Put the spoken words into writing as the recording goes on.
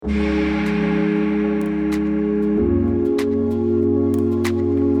Welcome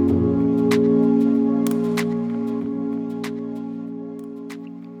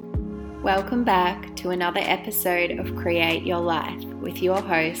back to another episode of Create Your Life with your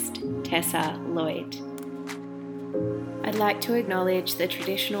host, Tessa Lloyd. I'd like to acknowledge the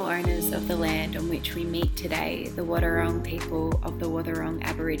traditional owners of the land on which we meet today, the Wadawurrung people of the Wadawurrung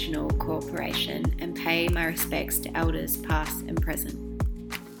Aboriginal Corporation, and pay my respects to elders past and present.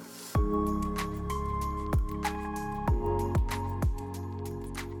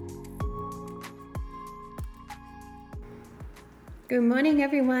 Good morning,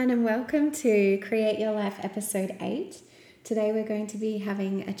 everyone, and welcome to Create Your Life episode 8. Today we're going to be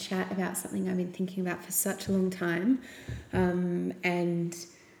having a chat about something I've been thinking about for such a long time, and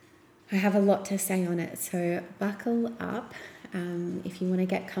I have a lot to say on it, so buckle up. If you want to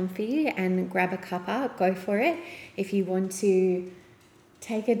get comfy and grab a cuppa, go for it. If you want to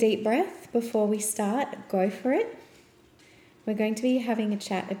take a deep breath before we start, go for it. We're going to be having a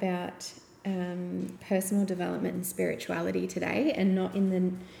chat about personal development and spirituality today, and not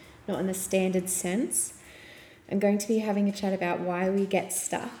in the standard sense. I'm going to be having a chat about why we get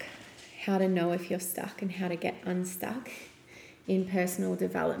stuck, how to know if you're stuck, and how to get unstuck in personal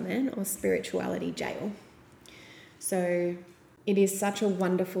development or spirituality jail. So it is such a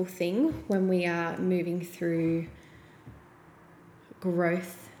wonderful thing when we are moving through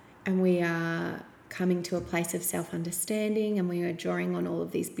growth and we are coming to a place of self-understanding, and we are drawing on all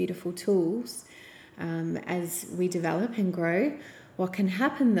of these beautiful tools as we develop and grow. What can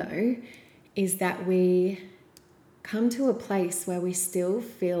happen though is that we come to a place where we still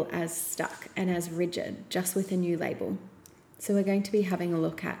feel as stuck and as rigid, just with a new label. So we're going to be having a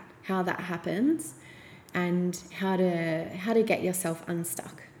look at how that happens and how to get yourself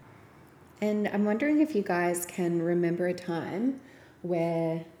unstuck. And I'm wondering if you guys can remember a time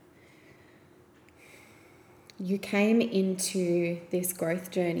where you came into this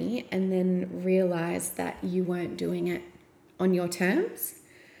growth journey and then realized that you weren't doing it on your terms.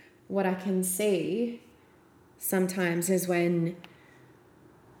 What I can see sometimes is when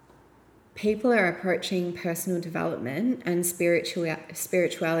people are approaching personal development and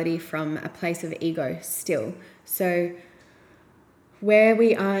spirituality from a place of ego still. So where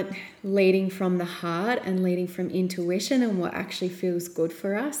we aren't leading from the heart and leading from intuition and what actually feels good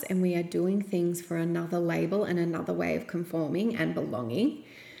for us, and we are doing things for another label and another way of conforming and belonging,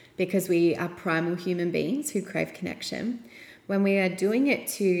 because we are primal human beings who crave connection. When we are doing it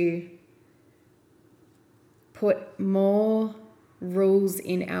to put more rules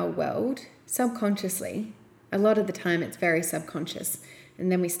in our world subconsciously, a lot of the time it's very subconscious,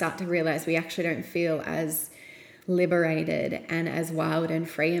 and then we start to realize we actually don't feel as liberated and as wild and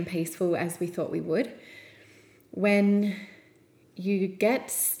free and peaceful as we thought we would. When you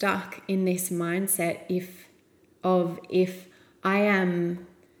get stuck in this mindset if I am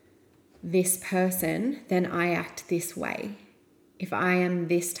this person, then I act this way. If I am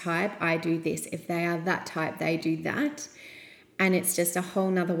this type, I do this. If they are that type, they do that. And it's just a whole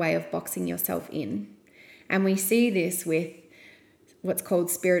nother way of boxing yourself in. And we see this with what's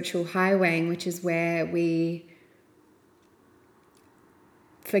called spiritual highwaying, which is where we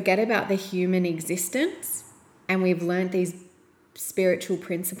forget about the human existence, and we've learned these spiritual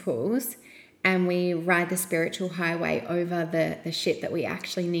principles, and we ride the spiritual highway over the shit that we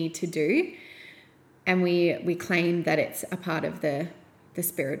actually need to do, and we claim that it's a part of the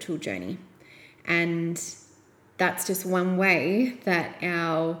spiritual journey. And that's just one way that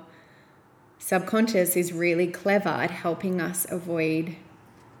our subconscious is really clever at helping us avoid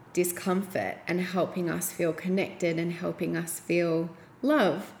discomfort and helping us feel connected and helping us feel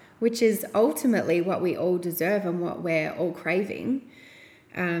love, which is ultimately what we all deserve and what we're all craving.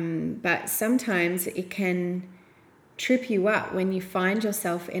 But sometimes it can trip you up when you find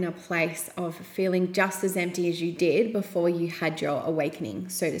yourself in a place of feeling just as empty as you did before you had your awakening,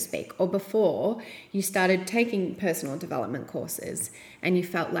 so to speak, or before you started taking personal development courses and you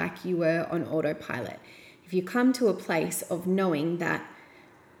felt like you were on autopilot. If you come to a place of knowing that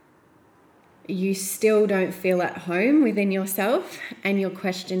you still don't feel at home within yourself and you're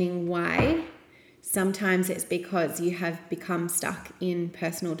questioning why, sometimes it's because you have become stuck in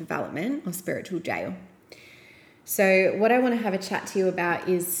personal development or spiritual jail. So what I want to have a chat to you about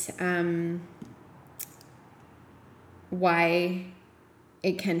is why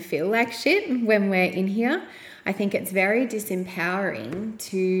it can feel like shit when we're in here. I think it's very disempowering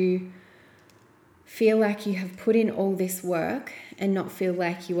to feel like you have put in all this work and not feel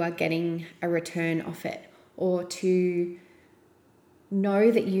like you are getting a return off it, or to know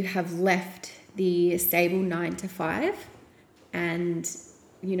that you have left the stable 9 to 5 and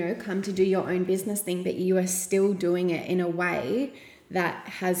come to do your own business thing, but you are still doing it in a way that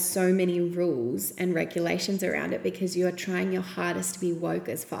has so many rules and regulations around it because you are trying your hardest to be woke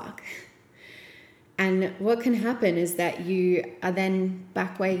as fuck. And what can happen is that you are then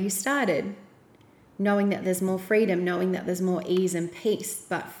back where you started, knowing that there's more freedom, knowing that there's more ease and peace,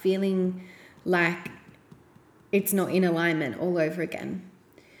 but feeling like it's not in alignment all over again.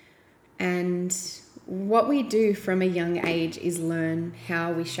 And what we do from a young age is learn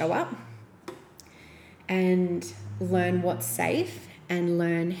how we show up and learn what's safe and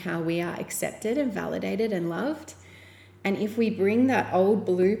learn how we are accepted and validated and loved. And if we bring that old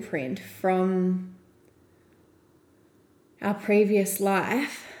blueprint from our previous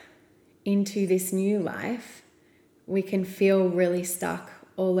life into this new life, we can feel really stuck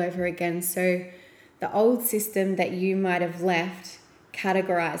all over again. So the old system that you might have left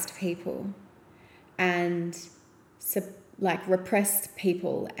categorized people and repressed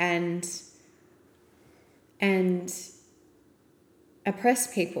people and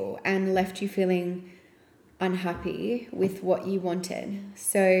oppressed people and left you feeling unhappy with what you wanted.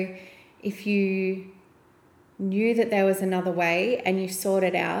 So if you knew that there was another way and you sought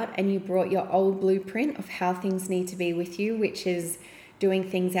it out and you brought your old blueprint of how things need to be with you, which is doing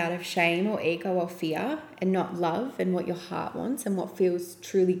things out of shame or ego or fear and not love and what your heart wants and what feels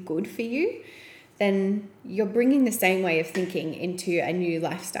truly good for you, then you're bringing the same way of thinking into a new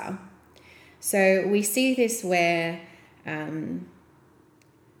lifestyle. So we see this where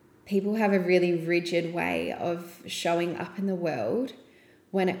people have a really rigid way of showing up in the world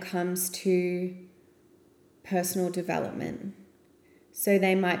when it comes to personal development. So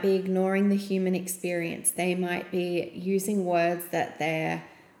they might be ignoring the human experience. They might be using words that they're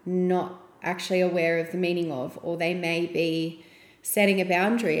not actually aware of the meaning of, or they may be setting a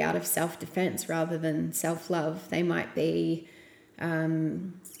boundary out of self-defense rather than self-love. They might be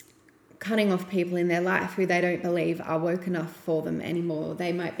cutting off people in their life who they don't believe are woke enough for them anymore.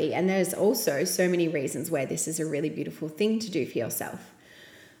 They might be, and there's also so many reasons where this is a really beautiful thing to do for yourself.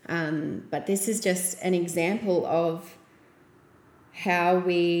 But this is just an example of how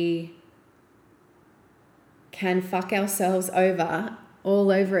we can fuck ourselves over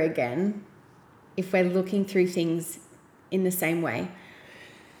all over again if we're looking through things in the same way.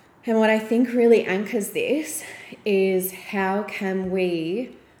 And what I think really anchors this is how can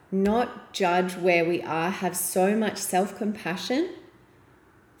we not judge where we are, have so much self-compassion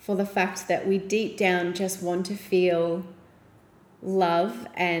for the fact that we deep down just want to feel love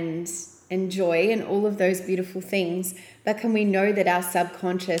and joy and all of those beautiful things, but can we know that our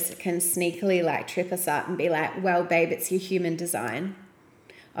subconscious can sneakily trip us up and be like, well, babe, it's your human design.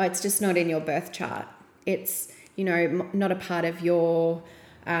 Oh, it's just not in your birth chart. It's, not a part of your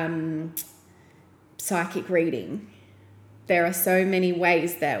psychic reading. There are so many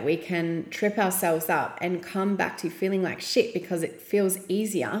ways that we can trip ourselves up and come back to feeling like shit because it feels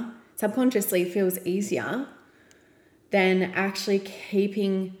easier, subconsciously feels easier than actually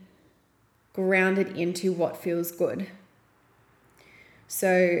keeping grounded into what feels good.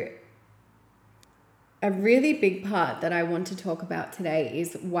 So a really big part that I want to talk about today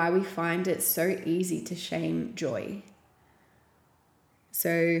is why we find it so easy to shame joy.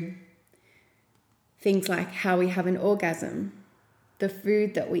 So things like how we have an orgasm, the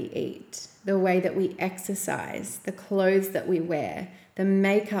food that we eat, the way that we exercise, the clothes that we wear, the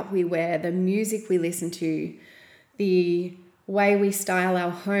makeup we wear, the music we listen to, the way we style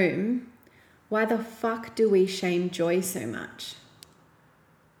our home. Why the fuck do we shame joy so much?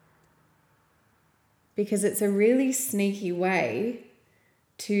 Because it's a really sneaky way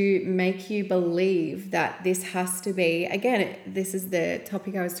to make you believe that this has to be, again, this is the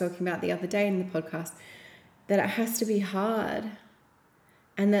topic I was talking about the other day in the podcast, that it has to be hard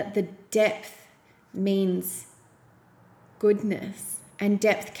and that the depth means goodness and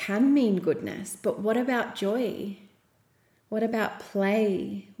depth can mean goodness. But what about joy? What about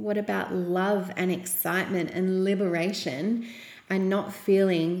play? What about love and excitement and liberation and not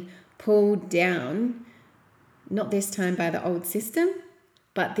feeling pulled down, not this time by the old system,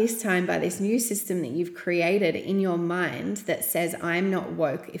 but this time by this new system that you've created in your mind that says, I'm not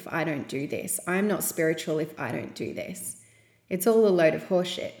woke if I don't do this. I'm not spiritual if I don't do this. It's all a load of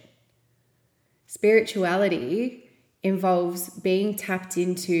horseshit. Spirituality involves being tapped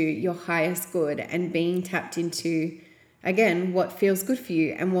into your highest good and being tapped into, again, what feels good for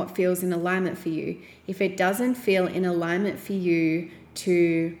you and what feels in alignment for you. If it doesn't feel in alignment for you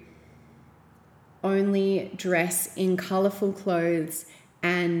to only dress in colorful clothes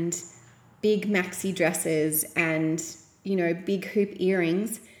and big maxi dresses and, big hoop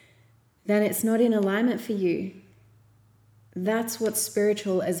earrings, then it's not in alignment for you. That's what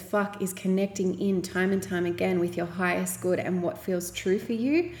spiritual as fuck is, connecting in time and time again with your highest good and what feels true for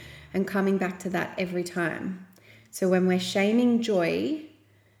you, and coming back to that every time. So when we're shaming joy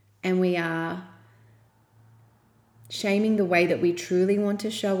and we are shaming the way that we truly want to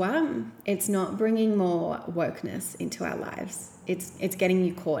show up, it's not bringing more wokeness into our lives. It's getting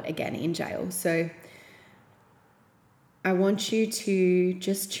you caught again in jail. So I want you to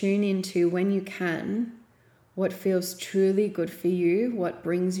just tune into, when you can, what feels truly good for you, what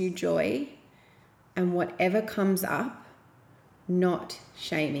brings you joy, and whatever comes up, not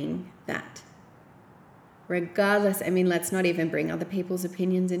shaming that. Regardless, let's not even bring other people's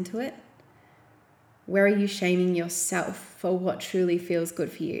opinions into it. Where are you shaming yourself for what truly feels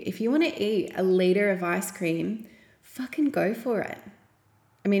good for you? If you want to eat a liter of ice cream, fucking go for it.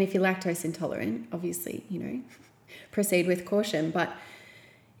 If you're lactose intolerant, obviously, proceed with caution. But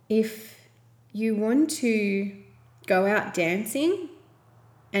if you want to go out dancing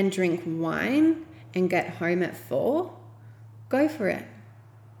and drink wine and get home at 4, go for it.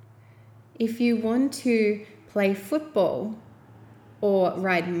 If you want to play football or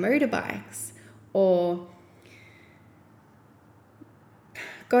ride motorbikes or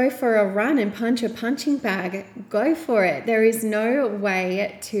go for a run and punch a punching bag, go for it. There is no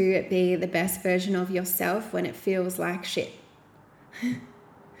way to be the best version of yourself when it feels like shit.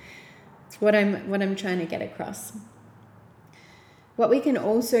 It's what I'm trying to get across. What we can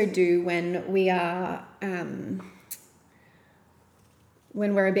also do when we are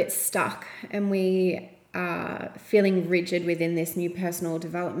when we're a bit stuck and we are feeling rigid within this new personal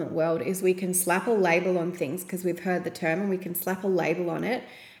development world is we can slap a label on things, because we've heard the term, and we can slap a label on it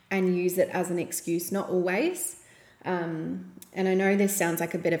and use it as an excuse. Not always. And I know this sounds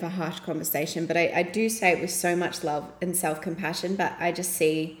like a bit of a harsh conversation, but I do say it with so much love and self-compassion, but I just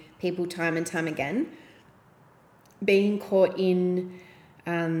see people time and time again being caught in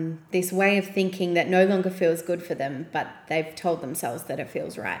this way of thinking that no longer feels good for them, but they've told themselves that it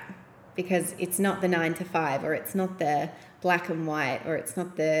feels right, because it's not the 9 to 5, or it's not the black and white, or it's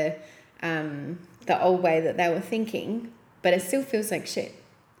not the old way that they were thinking, but it still feels like shit.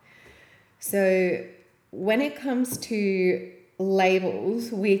 So when it comes to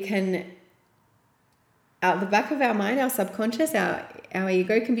labels, we can, out the back of our mind, our subconscious, our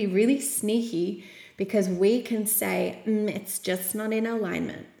ego can be really sneaky, because we can say, it's just not in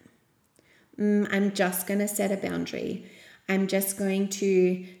alignment. I'm just going to set a boundary. I'm just going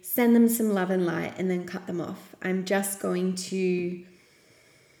to send them some love and light and then cut them off. I'm just going to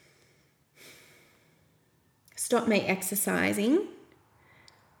stop my exercising.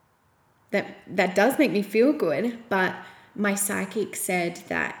 That does make me feel good, but my psychic said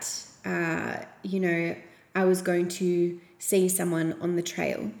that, I was going to see someone on the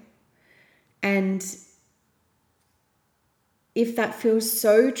trail. And if that feels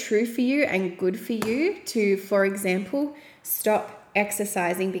so true for you and good for you to, for example, stop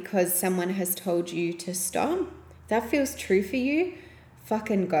exercising because someone has told you to stop, that feels true for you,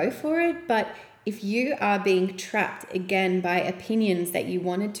 fucking go for it. But if you are being trapped again by opinions that you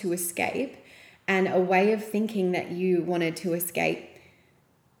wanted to escape and a way of thinking that you wanted to escape,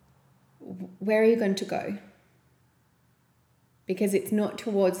 where are you going to go? Because it's not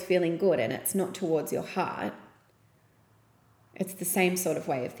towards feeling good and it's not towards your heart. It's the same sort of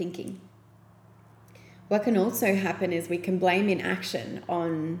way of thinking. What can also happen is we can blame inaction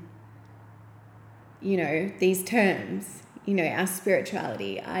on, these terms, our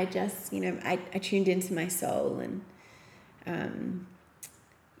spirituality. I just, I tuned into my soul and,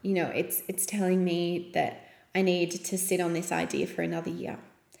 it's telling me that I need to sit on this idea for another year.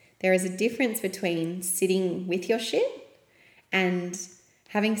 There is a difference between sitting with your shit and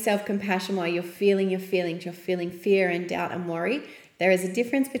having self-compassion while you're feeling your feelings, you're feeling fear and doubt and worry. There is a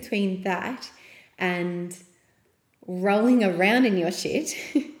difference between that and rolling around in your shit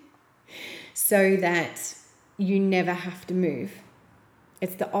so that you never have to move.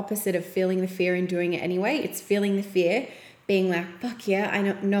 It's the opposite of feeling the fear and doing it anyway. It's feeling the fear, being like, fuck yeah, I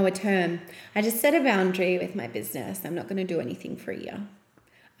know a term. I just set a boundary with my business. I'm not going to do anything for a year.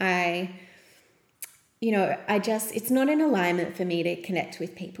 It's not in alignment for me to connect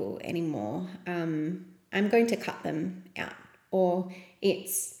with people anymore. I'm going to cut them out. Or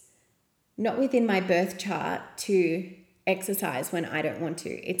it's not within my birth chart to exercise when I don't want to.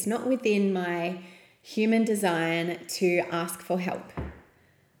 It's not within my human design to ask for help.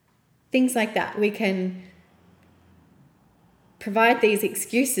 Things like that. We can provide these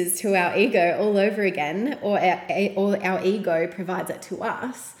excuses to our ego all over again, or our ego provides it to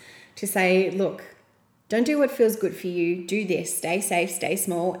us to say, look, Don't do what feels good for you. Do this. Stay safe, stay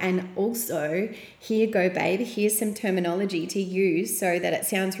small. And also, here you go, babe. Here's some terminology to use so that it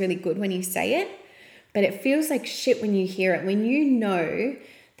sounds really good when you say it, but it feels like shit when you hear it. When you know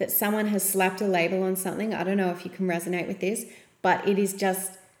that someone has slapped a label on something, I don't know if you can resonate with this, but it is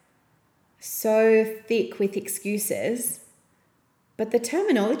just so thick with excuses. But the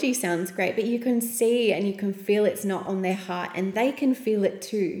terminology sounds great, but you can see and you can feel it's not on their heart, and they can feel it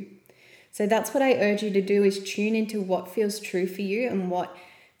too. So that's what I urge you to do, is tune into what feels true for you and what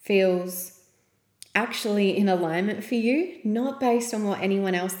feels actually in alignment for you, not based on what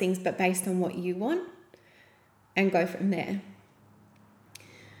anyone else thinks, but based on what you want, and go from there.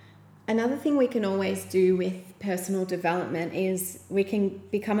 Another thing we can always do with personal development is we can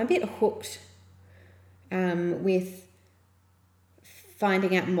become a bit hooked with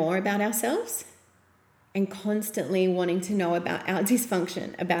finding out more about ourselves and constantly wanting to know about our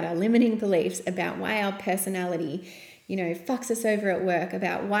dysfunction, about our limiting beliefs, about why our personality, fucks us over at work,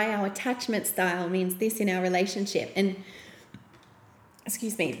 about why our attachment style means this in our relationship. And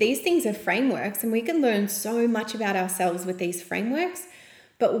these things are frameworks, and we can learn so much about ourselves with these frameworks.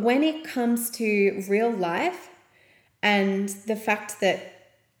 But when it comes to real life and the fact that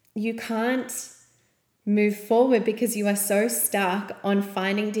you can't move forward because you are so stuck on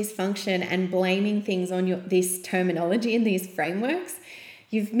finding dysfunction and blaming things on this terminology and these frameworks,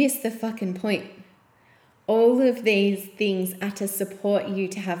 you've missed the fucking point. All of these things are to support you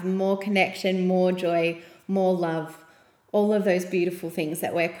to have more connection, more joy, more love, all of those beautiful things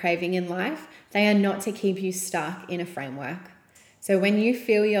that we're craving in life. They are not to keep you stuck in a framework. So when you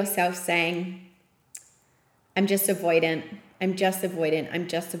feel yourself saying, I'm just avoidant, and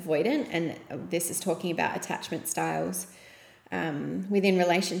this is talking about attachment styles within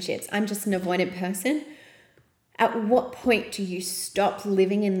relationships, I'm just an avoidant person, at what point do you stop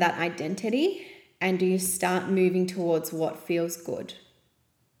living in that identity and do you start moving towards what feels good?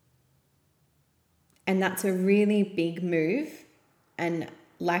 And that's a really big move. And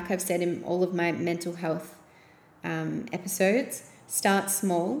like I've said in all of my mental health episodes, start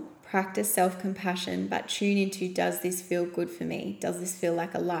small. Practice self-compassion, but tune into, does this feel good for me? Does this feel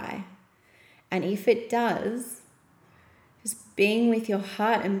like a lie? And if it does, just being with your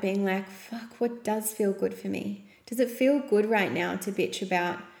heart and being like, fuck, what does feel good for me? Does it feel good right now to bitch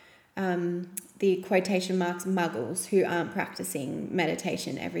about the quotation marks muggles who aren't practicing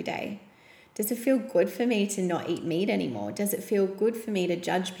meditation every day? Does it feel good for me to not eat meat anymore? Does it feel good for me to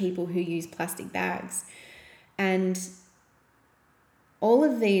judge people who use plastic bags? And all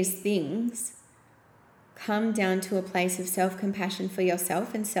of these things come down to a place of self-compassion for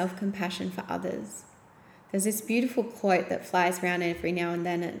yourself and self-compassion for others. There's this beautiful quote that flies around every now and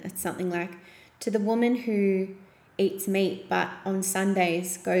then, and it's something like, to the woman who eats meat but on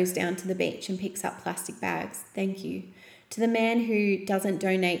Sundays goes down to the beach and picks up plastic bags, thank you. To the man who doesn't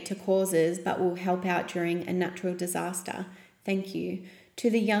donate to causes but will help out during a natural disaster, thank you. To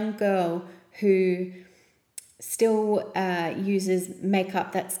the young girl who still uses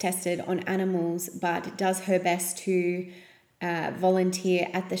makeup that's tested on animals but does her best to volunteer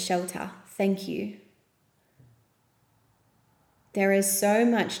at the shelter, thank you. There is so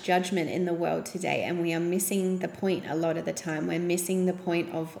much judgment in the world today, and we are missing the point a lot of the time. We're missing the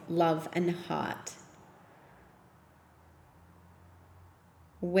point of love and heart.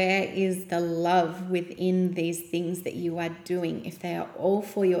 Where is the love within these things that you are doing? If they are all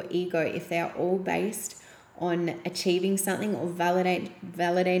for your ego, if they are all based on achieving something or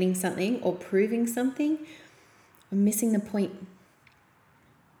validating something or proving something, I'm missing the point.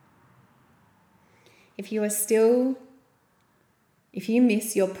 If you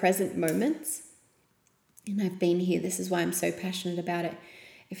miss your present moments, and I've been here, this is why I'm so passionate about it.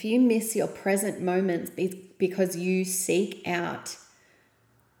 If you miss your present moments because you seek out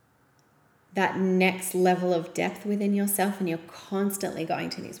that next level of depth within yourself, and you're constantly going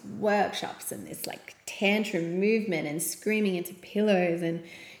to these workshops and this like tantrum movement and screaming into pillows and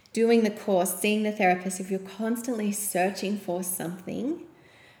doing the course, seeing the therapist, if you're constantly searching for something,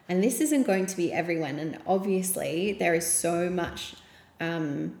 and this isn't going to be everyone, and obviously there is so much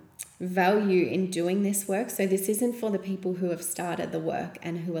value in doing this work. So this isn't for the people who have started the work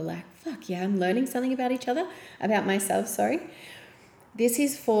and who are like, fuck yeah, I'm learning something about myself. This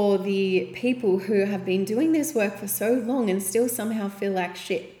is for the people who have been doing this work for so long and still somehow feel like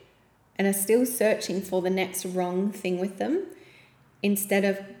shit and are still searching for the next wrong thing with them, instead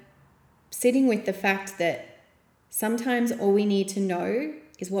of sitting with the fact that sometimes all we need to know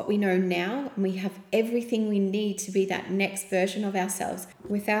is what we know now, and we have everything we need to be that next version of ourselves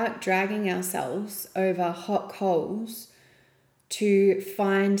without dragging ourselves over hot coals to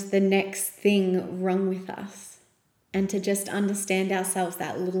find the next thing wrong with us and to just understand ourselves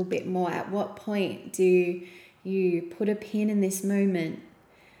that little bit more. At what point do you put a pin in this moment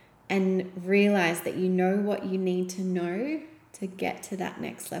and realize that you know what you need to know to get to that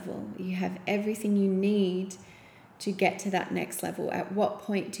next level? You have everything you need to get to that next level. At what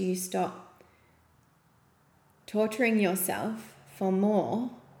point do you stop torturing yourself for more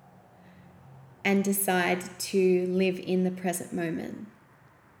and decide to live in the present moment?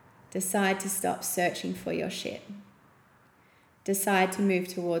 Decide to stop searching for your shit. Decide to move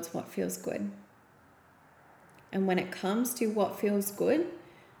towards what feels good. And when it comes to what feels good,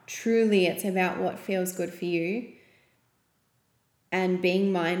 truly it's about what feels good for you and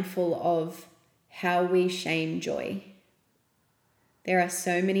being mindful of how we shame joy. There are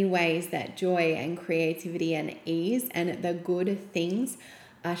so many ways that joy and creativity and ease and the good things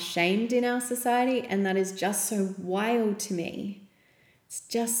are shamed in our society, and that is just so wild to me. It's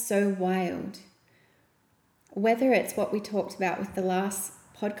just so wild. Whether it's what we talked about with the last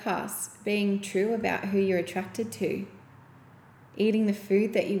podcast, being true about who you're attracted to, eating the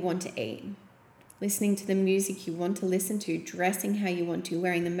food that you want to eat, listening to the music you want to listen to, dressing how you want to,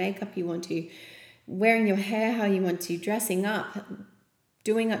 wearing the makeup you want to, wearing your hair how you want to, dressing up,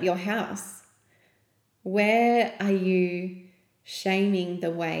 doing up your house. Where are you shaming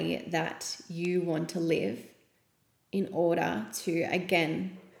the way that you want to live in order to,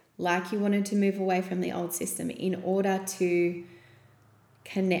 again, like you wanted to move away from the old system, in order to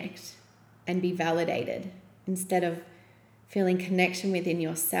connect and be validated, instead of feeling connection within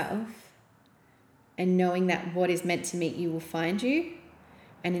yourself and knowing that what is meant to meet you will find you,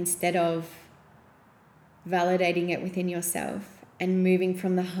 and instead of validating it within yourself and moving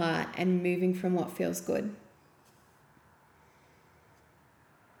from the heart and moving from what feels good.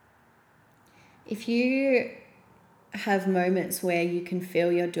 If you have moments where you can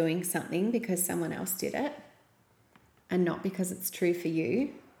feel you're doing something because someone else did it and not because it's true for you,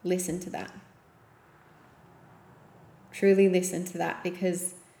 listen to that. Truly listen to that,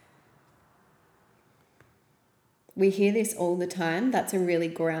 because we hear this all the time. That's a really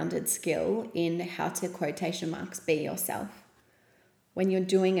grounded skill in how to, quotation marks, be yourself. When you're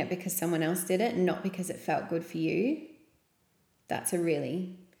doing it because someone else did it, not because it felt good for you, that's a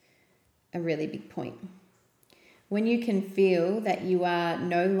really big point. When you can feel that you are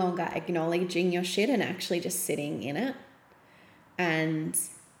no longer acknowledging your shit and actually just sitting in it and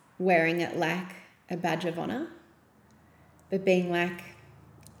wearing it like a badge of honor, but being like,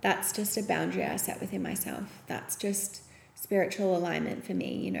 that's just a boundary I set within myself. That's just spiritual alignment for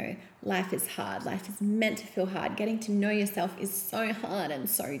me. You know, life is hard. Life is meant to feel hard. Getting to know yourself is so hard and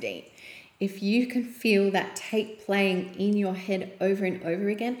so deep. If you can feel that tape playing in your head over and over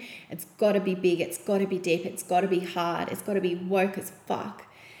again, it's got to be big, it's got to be deep, it's got to be hard, it's got to be woke as fuck.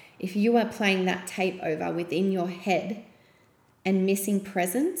 If you are playing that tape over within your head and missing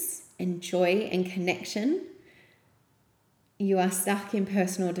presence and joy and connection, you are stuck in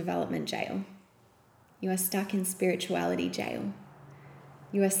personal development jail. You are stuck in spirituality jail.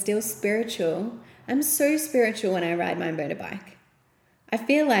 You are still spiritual. I'm so spiritual when I ride my motorbike. I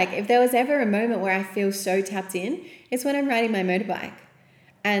feel like if there was ever a moment where I feel so tapped in, it's when I'm riding my motorbike.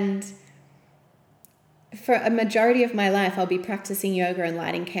 And for a majority of my life, I'll be practicing yoga and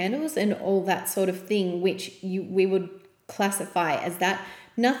lighting candles and all that sort of thing, which we would classify as that.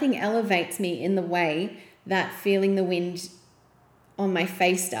 Nothing elevates me in the way that feeling the wind on my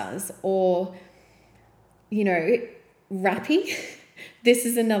face does, or, you know, rapping. This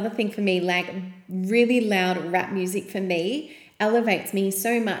is another thing for me, like really loud rap music for me elevates me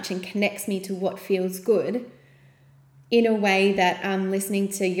so much and connects me to what feels good in a way that listening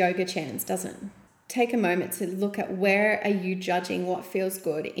to yoga chants doesn't. Take a moment to look at where are you judging what feels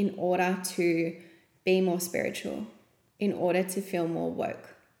good in order to be more spiritual, in order to feel more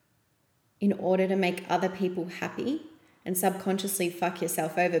woke, in order to make other people happy and subconsciously fuck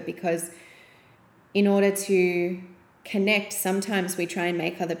yourself over, because in order to connect, sometimes we try and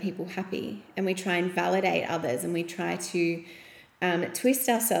make other people happy and we try and validate others and we try to twist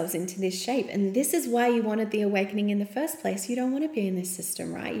ourselves into this shape. And this is why you wanted the awakening in the first place. You don't want to be in this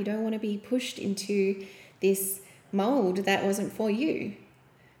system, right? You don't want to be pushed into this mold that wasn't for you.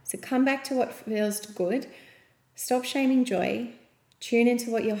 So come back to what feels good. Stop shaming joy. Tune into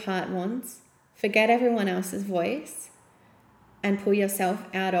what your heart wants. Forget everyone else's voice and pull yourself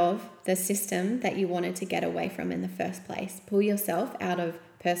out of the system that you wanted to get away from in the first place. Pull yourself out of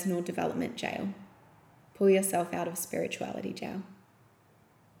personal development jail. Pull yourself out of spirituality jail.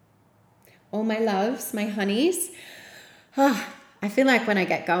 All my loves, my honeys, I feel like when I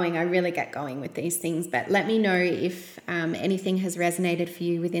get going, I really get going with these things. But let me know if anything has resonated for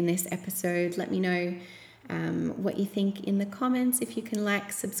you within this episode. Let me know what you think in the comments. If you can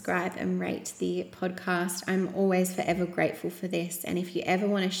like, subscribe, and rate the podcast. I'm always forever grateful for this. And if you ever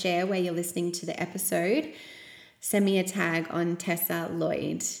want to share where you're listening to the episode, send me a tag on Tessa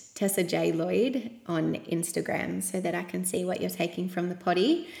J. Lloyd on Instagram so that I can see what you're taking from the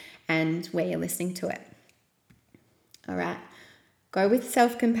potty and where you're listening to it. All right. Go with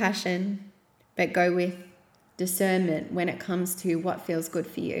self-compassion, but go with discernment when it comes to what feels good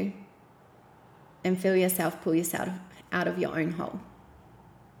for you. And feel yourself pull yourself out of your own hole.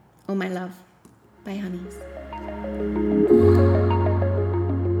 All my love. Bye, honeys.